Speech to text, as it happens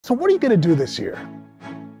So what are you going to do this year?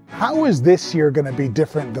 How is this year going to be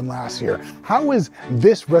different than last year? How is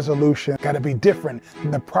this resolution going to be different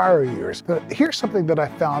than the prior years? Here's something that I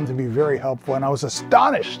found to be very helpful, and I was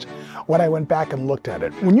astonished when I went back and looked at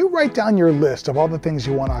it. When you write down your list of all the things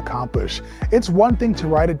you want to accomplish, it's one thing to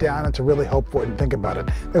write it down and to really hope for it and think about it.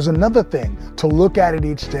 There's another thing to look at it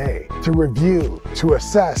each day, to review, to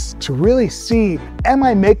assess, to really see, am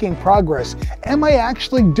I making progress? Am I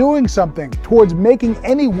actually doing something towards making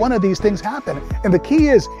any one of these things happen? And the key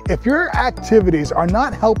is, if your activities are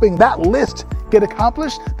not helping that list get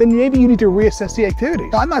accomplished, then maybe you need to reassess the activity.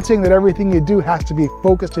 Now, I'm not saying that everything you do has to be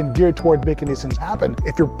focused and geared toward making these things happen.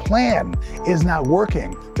 If your plan is not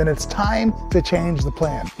working, then it's time to change the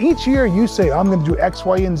plan. Each year you say, I'm gonna do X,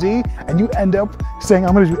 Y, and Z, and you end up saying,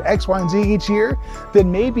 I'm gonna do X, Y, and Z each year, then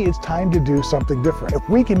maybe it's time to do something different. If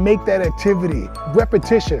we can make that activity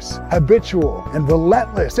repetitious, habitual, and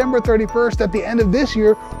relentless, December 31st, at the end of this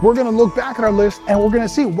year, we're gonna look back at our list and we're gonna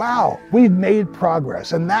see, wow, we've made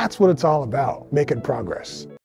progress. And that's what it's all about, making progress.